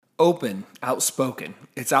Open, outspoken,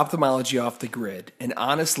 it's ophthalmology off the grid, an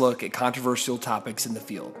honest look at controversial topics in the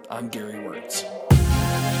field. I'm Gary Wörtz.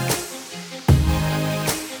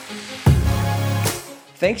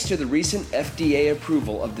 Thanks to the recent FDA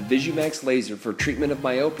approval of the VisuMax laser for treatment of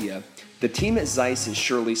myopia, the team at Zeiss is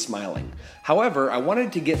surely smiling. However, I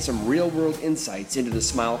wanted to get some real-world insights into the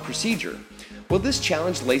SMILE procedure. Will this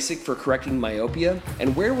challenge LASIK for correcting myopia,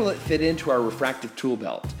 and where will it fit into our refractive tool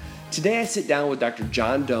belt? Today I sit down with Dr.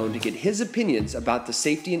 Doane to get his opinions about the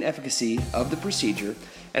safety and efficacy of the procedure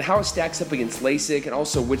and how it stacks up against LASIK, and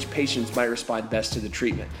also which patients might respond best to the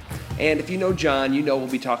treatment. And if you know John, you know we'll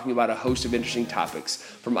be talking about a host of interesting topics,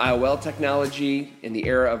 from IOL technology in the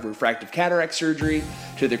era of refractive cataract surgery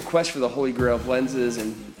to the quest for the holy grail of lenses,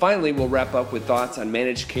 and finally we'll wrap up with thoughts on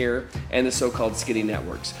managed care and the so-called skinny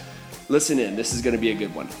networks. Listen in, this is going to be a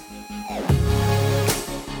good one.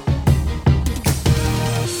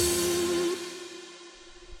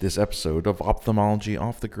 This episode of Ophthalmology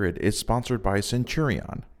Off the Grid is sponsored by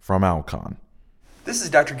Centurion from Alcon. This is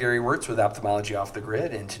Dr. Gary Wörtz with Ophthalmology Off the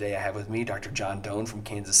Grid, and today I have with me Dr. John Doane from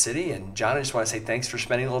Kansas City. And John, I just want to say thanks for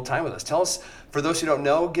spending a little time with us. Tell us, for those who don't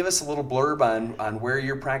know, give us a little blurb on where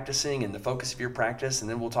you're practicing and the focus of your practice, and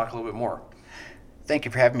then we'll talk a little bit more. Thank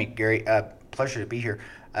you for having me, Gary. Pleasure to be here.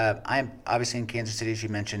 I'm obviously in Kansas City, as you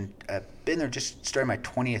mentioned. Been there, just started my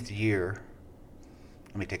 20th year.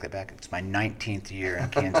 Let me take that back. It's my 19th year in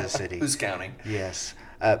Kansas City. Who's counting? Yes.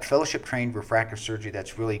 Fellowship trained refractive surgery.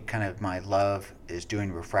 That's really kind of my love, is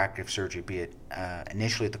doing refractive surgery, be it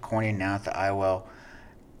initially at the cornea, now at the IOL.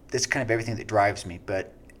 That's kind of everything that drives me.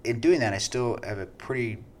 But in doing that, I still have a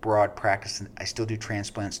pretty broad practice. I still do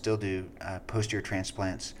transplants, still do posterior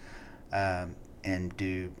transplants, and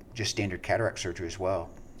do just standard cataract surgery as well.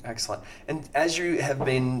 Excellent. And as you have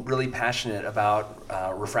been really passionate about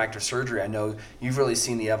refractive surgery, I know you've really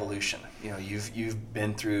seen the evolution. You know, you've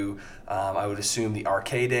been through, I would assume, the RK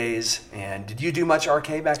days. And did you do much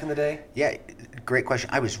RK back in the day? Yeah, great question.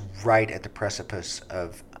 I was right at the precipice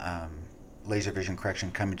of laser vision correction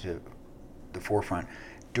coming to the forefront.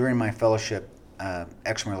 During my fellowship,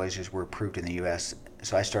 excimer lasers were approved in the U.S.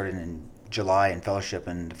 So I started in July in fellowship,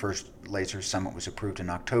 and the first laser summit was approved in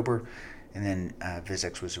October. And then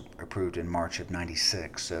Vizx was approved in March of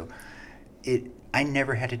 '96. So I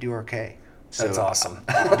never had to do RK. So, that's awesome.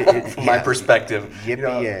 From my perspective.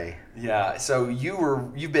 Yippee-yay. Yeah. So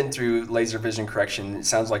you've been through laser vision correction. It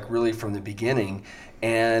sounds like really from the beginning.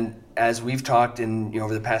 And as we've talked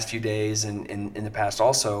over the past few days and in the past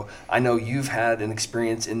also, I know you've had an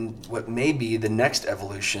experience in what may be the next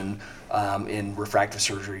evolution in refractive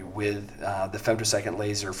surgery with the femtosecond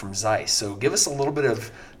laser from Zeiss. So give us a little bit of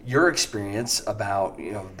your experience about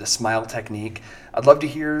the SMILE technique. I'd love to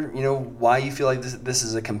hear why you feel like this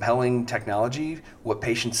is a compelling technology, what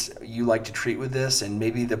patients you like to treat with this, and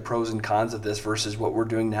maybe the pros and cons of this versus what we're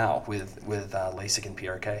doing now with LASIK and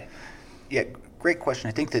PRK. Yeah, great question.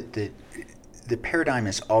 I think that the paradigm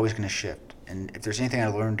is always going to shift. And if there's anything I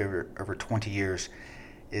learned over 20 years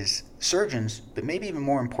is surgeons, but maybe even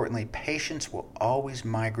more importantly, patients will always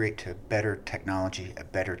migrate to a better technology, a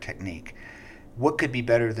better technique. What could be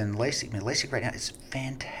better than LASIK? I mean, LASIK right now is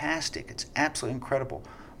fantastic. It's absolutely incredible.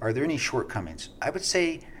 Are there any shortcomings? I would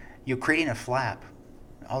say creating a flap,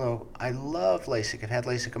 although I love LASIK, I've had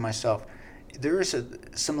LASIK on myself, there is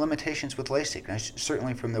some limitations with LASIK.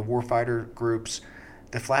 Certainly from the warfighter groups,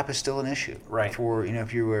 the flap is still an issue. Right. For,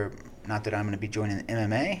 if you were, not that I'm going to be joining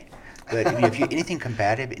MMA, but if you anything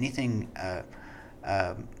combative, anything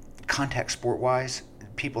contact sport-wise,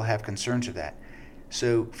 people have concerns with that.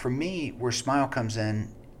 So for me, where SMILE comes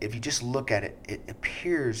in, if you just look at it, it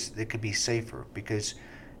appears that it could be safer because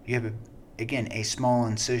you have, a small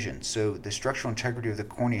incision. So the structural integrity of the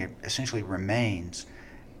cornea essentially remains.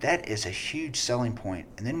 That is a huge selling point.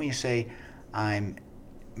 And then when you say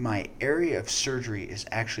my area of surgery is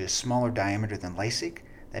actually a smaller diameter than LASIK,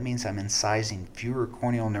 that means I'm incising fewer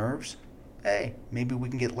corneal nerves. Hey, maybe we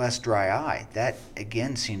can get less dry eye. That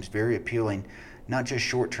again seems very appealing, not just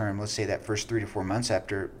short term, let's say that first 3 to 4 months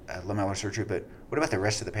after lamellar surgery, but what about the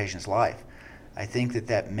rest of the patient's life? I think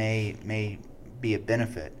that may be a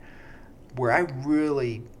benefit. Where I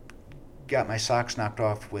really got my socks knocked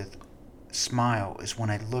off with SMILE is when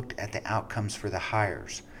I looked at the outcomes for the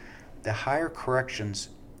hires. The higher corrections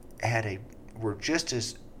were just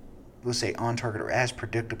as, let's say, on target or as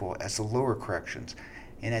predictable as the lower corrections.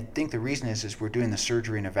 And I think the reason is we're doing the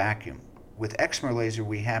surgery in a vacuum. With excimer laser,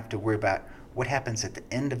 we have to worry about what happens at the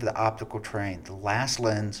end of the optical train, the last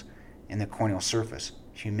lens in the corneal surface.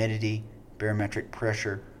 Humidity, barometric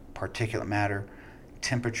pressure, particulate matter,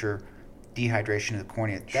 temperature, dehydration of the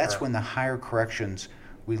cornea. Sure. That's when the higher corrections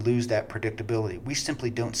we lose that predictability. We simply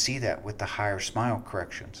don't see that with the higher smile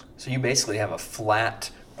corrections. So you basically have a flat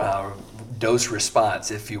dose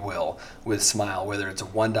response, if you will, with SMILE, whether it's a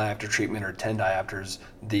 1 diopter treatment or 10 diopters,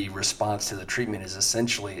 the response to the treatment is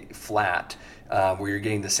essentially flat, where you're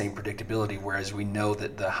getting the same predictability, whereas we know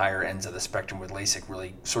that the higher ends of the spectrum with LASIK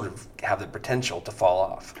really sort of have the potential to fall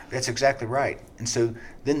off. That's exactly right. And so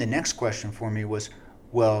then the next question for me was,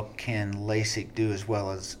 well, can LASIK do as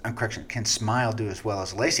well as, can SMILE do as well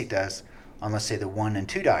as LASIK does on, let's say, the 1 and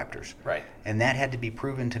 2 diopters? Right. And that had to be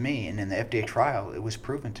proven to me, and in the FDA trial, it was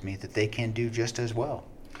proven to me that they can do just as well.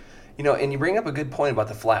 You know, and you bring up a good point about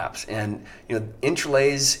the flaps, and you know,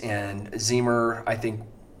 Interlace and Zemer, I think,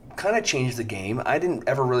 kind of changed the game. I didn't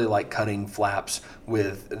ever really like cutting flaps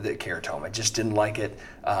with the keratome. I just didn't like it.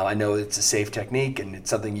 I know it's a safe technique and it's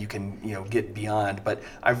something you can, you know, get beyond, but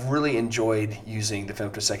I've really enjoyed using the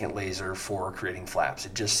femtosecond laser for creating flaps.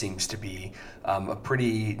 It just seems to be a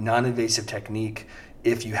pretty non-invasive technique.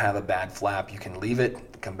 If you have a bad flap, you can leave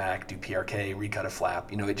it, come back, do PRK, recut a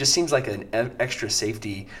flap. You know, it just seems like an extra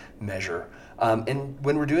safety measure. And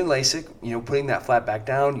when we're doing LASIK, you know, putting that flap back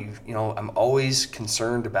down, you know, I'm always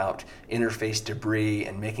concerned about interface debris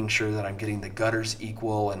and making sure that I'm getting the gutters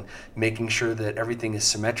equal and making sure that everything is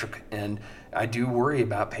symmetric. And I do worry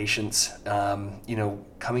about patients, you know,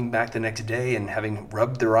 coming back the next day and having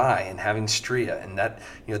rubbed their eye and having stria, and that,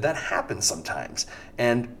 you know, that happens sometimes.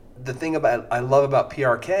 And the thing I love about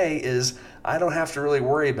PRK is I don't have to really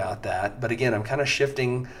worry about that. But again, I'm kind of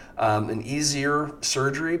shifting an easier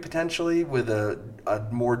surgery potentially with a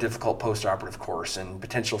more difficult postoperative course and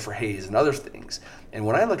potential for haze and other things. And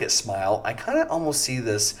when I look at SMILE, I kind of almost see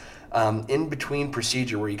this in between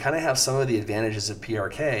procedure where you kind of have some of the advantages of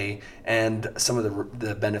PRK and some of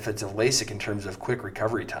the benefits of LASIK in terms of quick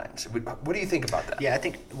recovery times. What do you think about that? Yeah, I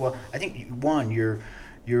think one, you're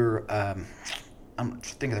I'm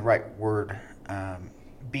thinking of the right word,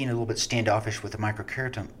 being a little bit standoffish with the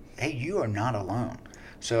microkeratome. Hey, you are not alone.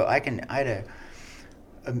 So I had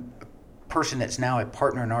a person that's now a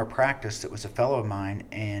partner in our practice that was a fellow of mine,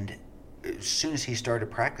 and as soon as he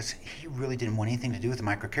started practice, he really didn't want anything to do with the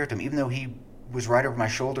microkeratome, even though he was right over my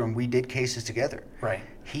shoulder and we did cases together. Right.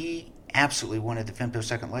 He absolutely wanted the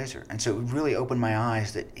femtosecond laser, and so it really opened my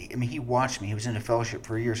eyes that, I mean, he watched me. He was in a fellowship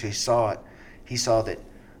for a year, so he saw it. He saw that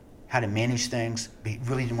how to manage things, but he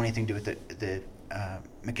really didn't want anything to do with the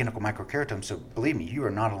mechanical microkeratome. So believe me, you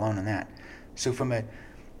are not alone in that. So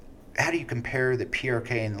how do you compare the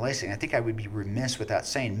PRK and the LASIK? I think I would be remiss without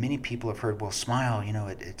saying many people have heard, well, SMILE, you know,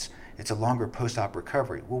 it's a longer post-op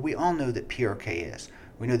recovery. Well, we all know that PRK is.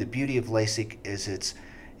 We know the beauty of LASIK is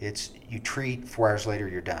it's you treat, 4 hours later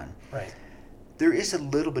you're done. Right. There is a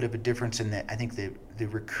little bit of a difference in that. I think the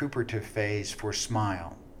recuperative phase for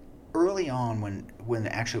SMILE, early on when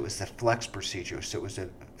actually it was the flex procedure, so it was a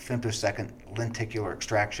femtosecond lenticular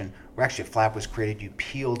extraction, where actually a flap was created, you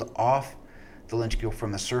peeled off the lenticule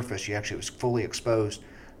from the surface, it was fully exposed.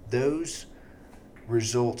 Those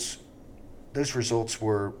results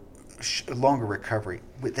were longer recovery.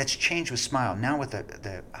 That's changed with SMILE. Now with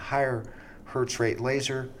the higher hertz rate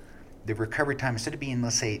laser, the recovery time, instead of being,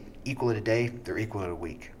 let's say, equal at a day, they're equal at a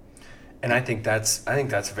week. And I think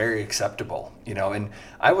that's very acceptable, you know. And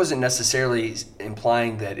I wasn't necessarily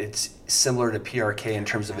implying that it's similar to PRK in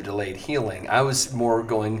terms of a delayed healing. I was more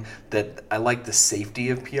going that I like the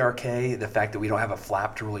safety of PRK, the fact that we don't have a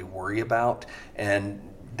flap to really worry about, and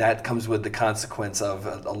that comes with the consequence of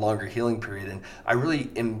a longer healing period. And I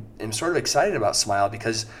really am sort of excited about SMILE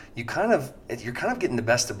because you're kind of getting the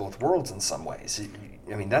best of both worlds in some ways.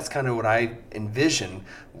 I mean, that's kind of what I envision,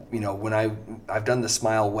 you know, when I've done the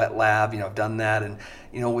SMILE wet lab, you know, I've done that, and,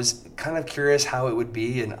 you know, was kind of curious how it would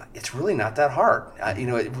be, and it's really not that hard. You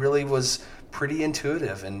know, it really was pretty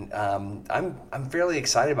intuitive, and I'm fairly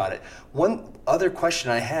excited about it. One other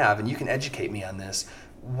question I have, and you can educate me on this,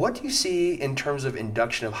 what do you see in terms of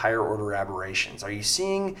induction of higher order aberrations? Are you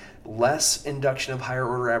seeing less induction of higher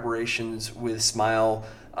order aberrations with SMILE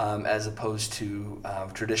as opposed to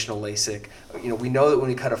traditional LASIK? You know, we know that when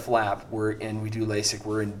we cut a flap and we do LASIK,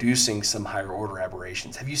 we're inducing some higher order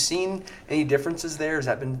aberrations. Have you seen any differences there? Is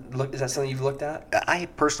that something you've looked at? I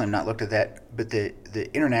personally have not looked at that, but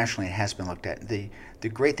internationally it has been looked at. The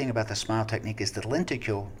great thing about the SMILE technique is the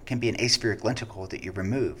lenticule can be an aspheric lenticule that you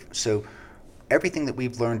remove. So everything that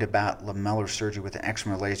we've learned about lamellar surgery with an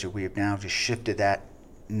excimer laser, we have now just shifted that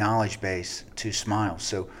knowledge base to SMILE.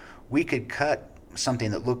 So we could cut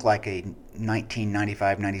something that looked like a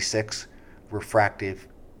 1995-96 refractive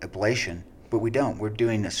ablation, but we don't. We're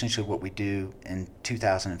doing essentially what we do in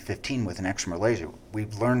 2015 with an excimer laser.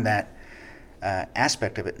 We've learned that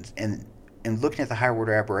aspect of it, and looking at the higher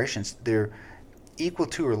order aberrations, equal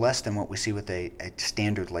to or less than what we see with a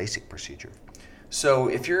standard LASIK procedure. So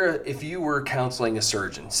if you were counseling a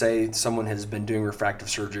surgeon, say someone has been doing refractive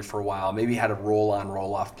surgery for a while, maybe had a roll-on,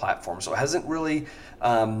 roll-off platform, so hasn't really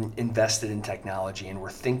invested in technology, and we're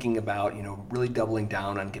thinking about really doubling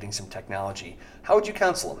down on getting some technology, how would you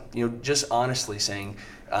counsel them? Just honestly saying,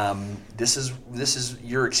 this is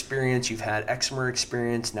your experience. You've had excimer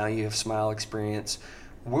experience, now you have smile experience.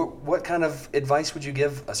 What kind of advice would you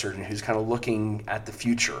give a surgeon who's kind of looking at the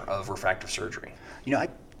future of refractive surgery?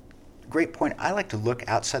 Great point. I like to look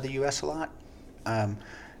outside the U.S. a lot.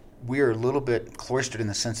 We are a little bit cloistered in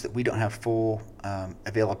the sense that we don't have full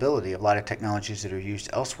availability of a lot of technologies that are used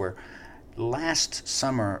elsewhere. Last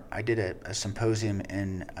summer, I did a symposium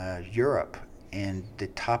in Europe, and the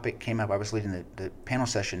topic came up. I was leading the panel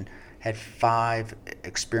session, had 5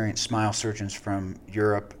 experienced smile surgeons from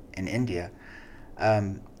Europe and India.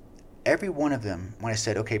 Every one of them, when I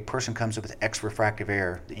said, okay, person comes up with X refractive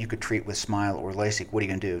error that you could treat with smile or LASIK, what are you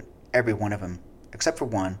going to do? Every one of them, except for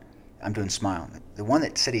one, I'm doing smile. The one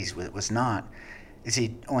that said he was not, is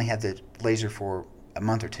he only had the laser for a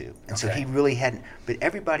month or two. And so he really hadn't, but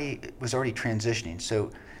everybody was already transitioning. So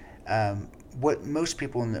what most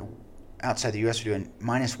people outside the U.S. are doing,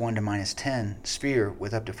 -1 to -10 sphere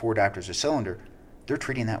with up to 4 diopters a cylinder, they're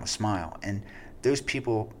treating that with smile. And those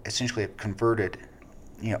people essentially have converted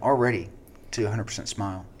already to 100%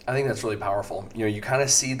 smile. I think that's really powerful. You kind of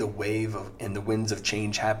see the wave and the winds of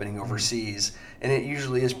change happening overseas, and it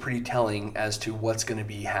usually is pretty telling as to what's going to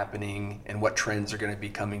be happening and what trends are going to be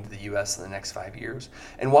coming to the U.S. in the next 5 years.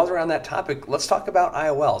 And while we're on that topic, let's talk about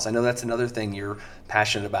IOLs. I know that's another thing you're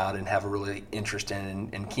passionate about and have a really interest in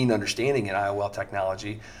and keen understanding in IOL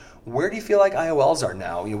technology. Where do you feel like IOLs are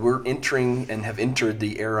now? We're entering and have entered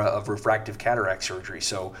the era of refractive cataract surgery.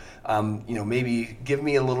 So, maybe give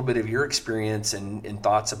me a little bit of your experience and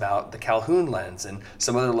thoughts about the Calhoun lens and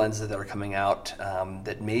some other lenses that are coming out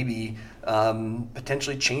that may be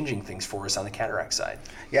potentially changing things for us on the cataract side.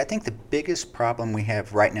 Yeah, I think the biggest problem we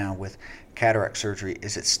have right now with cataract surgery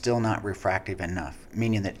is it's still not refractive enough,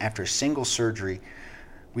 meaning that after a single surgery,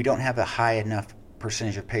 we don't have a high enough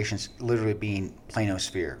percentage of patients literally being plano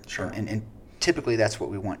sphere. Sure. And typically that's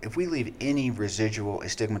what we want. If we leave any residual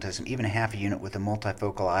astigmatism, even a half a unit with a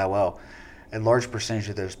multifocal IOL, a large percentage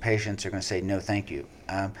of those patients are going to say no thank you.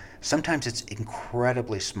 Sometimes it's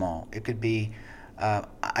incredibly small. It could be,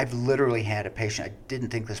 I've literally had a patient, I didn't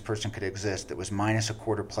think this person could exist, that was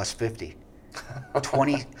 -1/4 plus 50.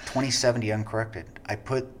 20/70 uncorrected. I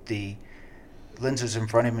put the lenses in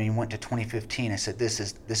front of me and went to 2015. I said, this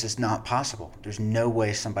is not possible. There's no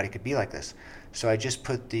way somebody could be like this. So I just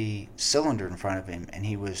put the cylinder in front of him, and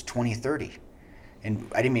he was 20/30. And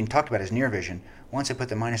I didn't even talk about his near vision. Once I put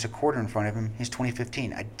the -1/4 in front of him, he's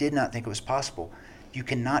 20/15. I did not think it was possible. You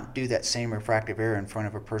cannot do that same refractive error in front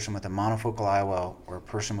of a person with a monofocal IOL or a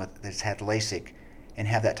person that's had LASIK and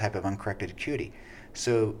have that type of uncorrected acuity.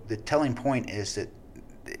 So the telling point is that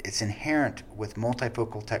it's inherent with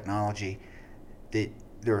multifocal technology that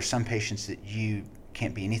there are some patients that you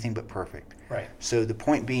can't be anything but perfect. Right. So the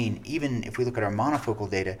point being, even if we look at our monofocal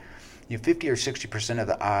data, 50 or 60% of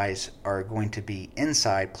the eyes are going to be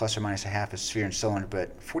inside plus or minus a half a sphere and cylinder,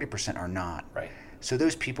 but 40% are not. Right. So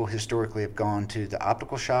those people historically have gone to the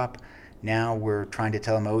optical shop. Now we're trying to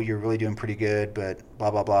tell them, oh, you're really doing pretty good, but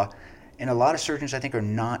blah, blah, blah. And a lot of surgeons, I think, are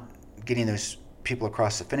not getting those people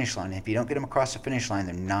across the finish line. If you don't get them across the finish line,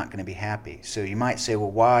 they're not going to be happy. So you might say,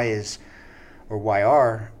 well, why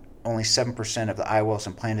are only 7% of the IOLs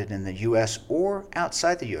implanted in the U.S. or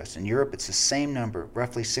outside the U.S.? In Europe, it's the same number.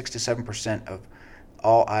 Roughly 6 to 7% of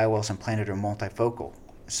all IOLs implanted are multifocal.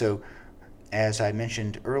 So, as I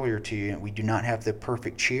mentioned earlier to you, we do not have the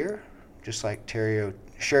perfect cheer, just like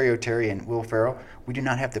Sherry O'Terry and Will Ferrell. We do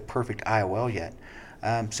not have the perfect IOL yet.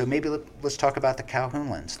 So maybe let's talk about the Calhoun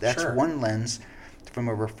lens. That's Sure. one lens. From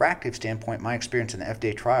a refractive standpoint, my experience in the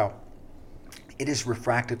FDA trial, it is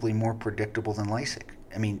refractively more predictable than LASIK.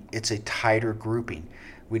 I mean, it's a tighter grouping.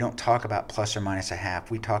 We don't talk about plus or minus a half.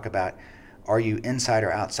 We talk about, are you inside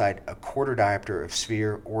or outside a 1/4 diopter of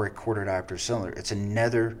sphere or a 1/4 diopter of cylinder? It's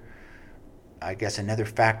another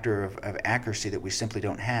factor of accuracy that we simply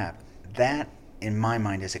don't have. That, in my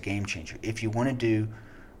mind, is a game changer. If you want to do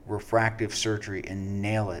refractive surgery and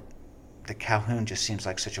nail it, the Calhoun just seems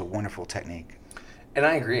like such a wonderful technique. And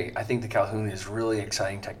I agree. I think the Calhoun is really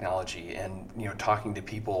exciting technology, and talking to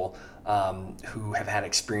people who have had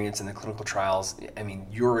experience in the clinical trials. I mean,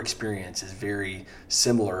 your experience is very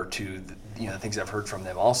similar to the things I've heard from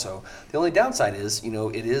them. Also, the only downside is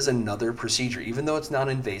it is another procedure. Even though it's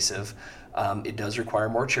non-invasive, it does require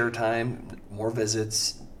more chair time, more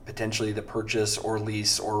visits. potentially the purchase or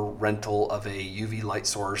lease or rental of a UV light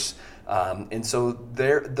source. And so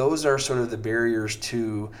those are sort of the barriers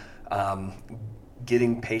to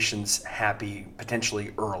getting patients happy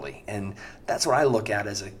potentially early. And that's what I look at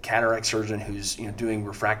as a cataract surgeon who's doing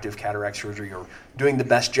refractive cataract surgery or doing the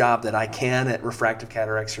best job that I can at refractive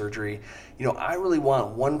cataract surgery. I really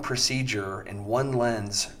want one procedure and one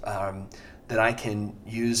lens that I can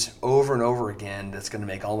use over and over again that's going to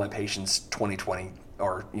make all my patients 20/20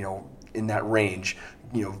 or in that range,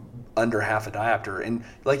 under half a diopter. And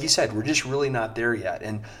like you said, we're just really not there yet.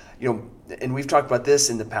 And and we've talked about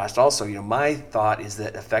this in the past also. My thought is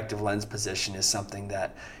that effective lens position is something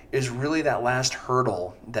that is really that last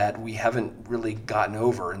hurdle that we haven't really gotten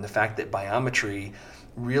over. And the fact that biometry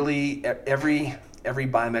really, every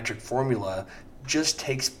biometric formula just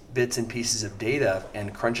takes bits and pieces of data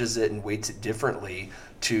and crunches it and weights it differently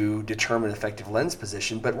to determine effective lens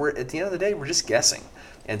position. But we're at the end of the day, we're just guessing.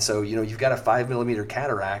 And so, you've got a 5mm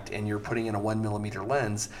cataract and you're putting in a 1mm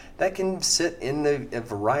lens that can sit in a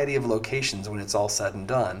variety of locations when it's all said and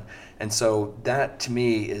done. And so that to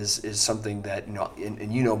me is something that,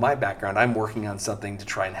 and my background, I'm working on something to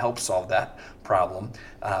try and help solve that problem,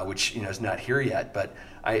 which, is not here yet. But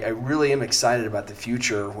I really am excited about the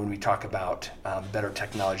future when we talk about better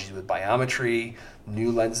technologies with biometry,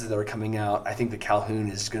 new lenses that are coming out. I think the Calhoun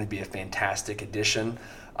is going to be a fantastic addition.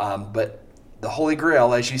 But the holy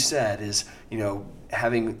grail, as you said, is,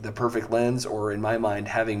 having the perfect lens, or in my mind,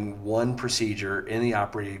 having one procedure in the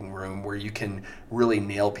operating room where you can really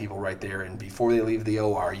nail people right there. And before they leave the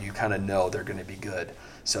OR, you kind of know they're going to be good.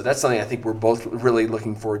 So that's something I think we're both really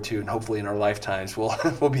looking forward to, and hopefully in our lifetimes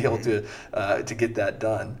we'll be able to get that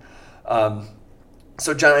done.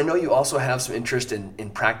 So John, I know you also have some interest in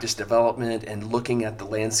practice development and looking at the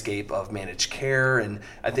landscape of managed care. And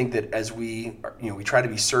I think that as we try to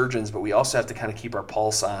be surgeons, but we also have to kind of keep our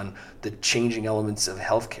pulse on the changing elements of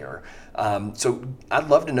healthcare. So I'd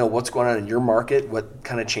love to know what's going on in your market, what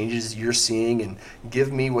kind of changes you're seeing, and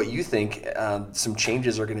give me what you think some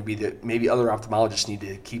changes are going to be that maybe other ophthalmologists need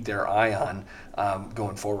to keep their eye on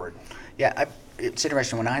going forward. Yeah, it's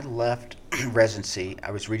interesting. When I left residency,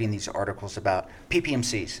 I was reading these articles about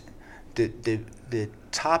PPMCs. The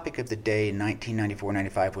topic of the day in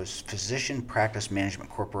 1994-95 was physician practice management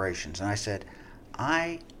corporations. And I said,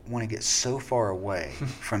 I want to get so far away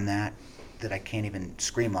from that I can't even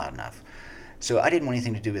scream loud enough. So I didn't want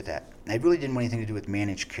anything to do with that. I really didn't want anything to do with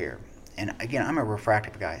managed care. And again, I'm a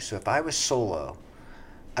refractive guy, so if I was solo,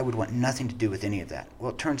 I would want nothing to do with any of that.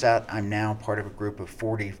 Well, it turns out I'm now part of a group of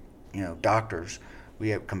 40 doctors. We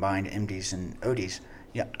have combined MDs and ODs.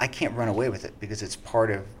 I can't run away with it because it's part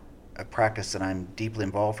of a practice that I'm deeply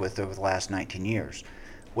involved with over the last 19 years.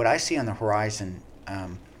 What I see on the horizon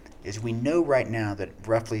is we know right now that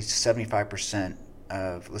roughly 75%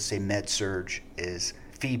 of, let's say, med surg is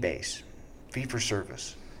fee-based,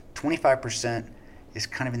 fee-for-service. 25% is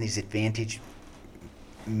kind of in these advantage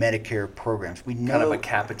Medicare programs. We know kind of a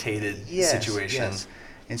capitated situation. Yes.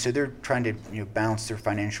 And so they're trying to balance their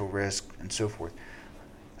financial risk and so forth.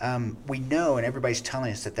 We know, and everybody's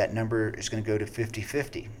telling us that number is going to go to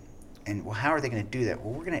 50-50. And well, how are they going to do that?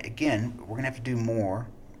 Well, we're going to have to do more,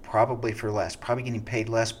 probably for less, probably getting paid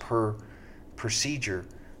less per procedure.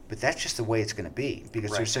 But that's just the way it's going to be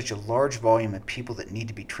because there's such a large volume of people that need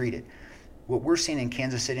to be treated. What we're seeing in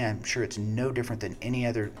Kansas City, I'm sure it's no different than any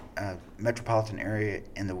other metropolitan area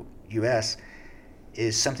in the U.S.,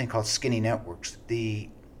 is something called skinny networks. The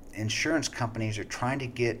insurance companies are trying to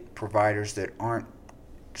get providers that aren't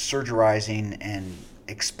surgerizing and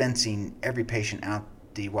expensing every patient out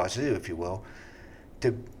the wazoo, if you will,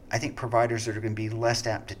 to, I think, providers that are going to be less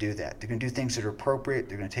apt to do that. They're going to do things that are appropriate.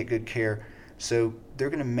 They're going to take good care. So they're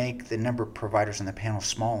going to make the number of providers on the panel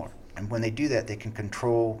smaller. And when they do that, they can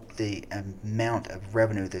control the amount of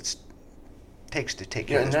revenue that takes to take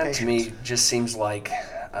care of those patients. And that to me just seems like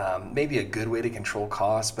maybe a good way to control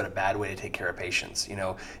costs, but a bad way to take care of patients.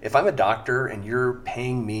 If I'm a doctor and you're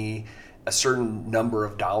paying me a certain number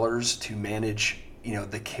of dollars to manage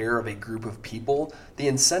the care of a group of people, the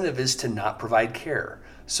incentive is to not provide care.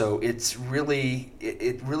 So it really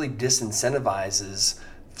disincentivizes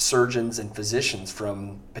surgeons and physicians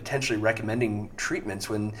from potentially recommending treatments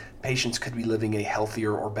when patients could be living a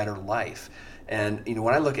healthier or better life. And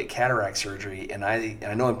when I look at cataract surgery, and I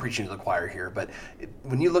know I'm preaching to the choir here, but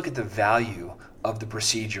when you look at the value of the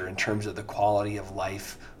procedure in terms of the quality of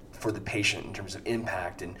life for the patient, in terms of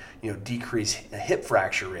impact, and decrease hip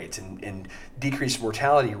fracture rates and decrease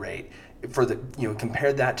mortality rate, for the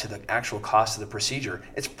compare that to the actual cost of the procedure,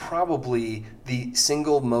 it's probably the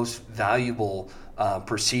single most valuable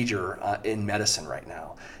procedure in medicine right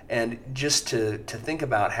now. And just to think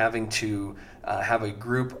about having to have a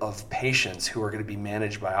group of patients who are going to be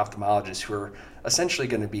managed by ophthalmologists who are essentially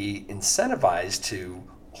going to be incentivized to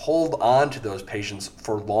hold on to those patients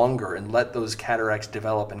for longer and let those cataracts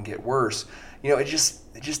develop and get worse, it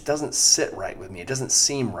just doesn't sit right with me. It doesn't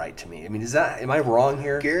seem right to me. I mean, am I wrong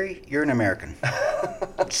here? Gary, you're an American.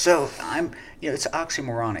 So it's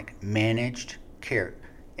oxymoronic, managed care.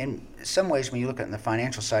 In some ways, when you look at it on the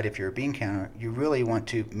financial side, if you're a bean counter, you really want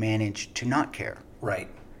to manage to not care. Right.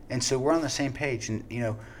 And so we're on the same page. And,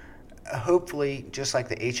 hopefully, just like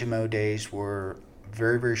the HMO days were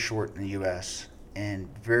very, very short in the U.S., and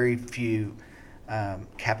very few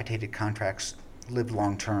capitated contracts lived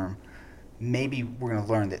long term, maybe we're going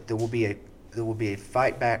to learn that there will be a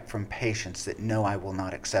fight back from patients that no, I will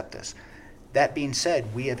not accept this. That being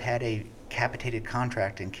said, we have had a capitated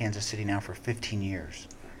contract in Kansas City now for 15 years,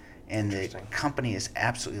 and the company has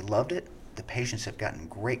absolutely loved it. The patients have gotten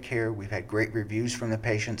great care. We've had great reviews from the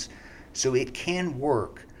patients, so it can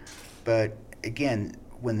work. But again,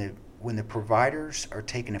 when the providers are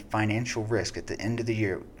taking a financial risk at the end of the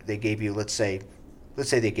year, they gave you, let's say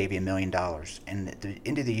they gave you $1 million, and at the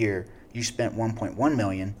end of the year you spent $1.1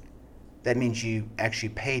 million. That means you actually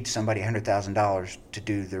paid somebody $100,000 to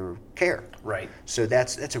do their care. Right. So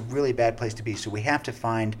that's a really bad place to be. So we have to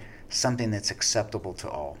find something that's acceptable to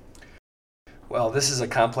all. Well, this is a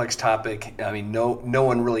complex topic. I mean, no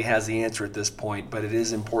one really has the answer at this point, but it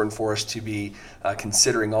is important for us to be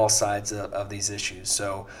considering all sides of these issues.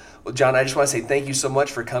 So, well, John, I just want to say thank you so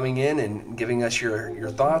much for coming in and giving us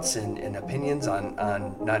your thoughts and opinions on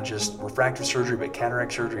not just refractive surgery, but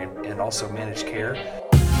cataract surgery and also managed care.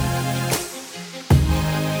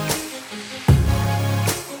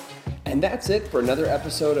 And that's it for another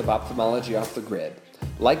episode of Ophthalmology Off the Grid.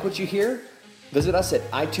 Like what you hear? Visit us at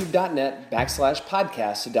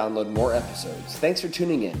itube.net/podcast to download more episodes. Thanks for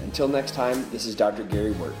tuning in. Until next time, this is Dr.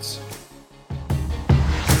 Gary Wörtz.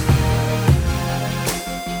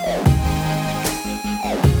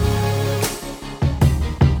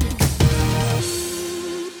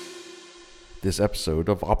 This episode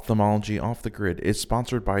of Ophthalmology Off the Grid is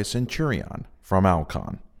sponsored by Centurion from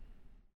Alcon.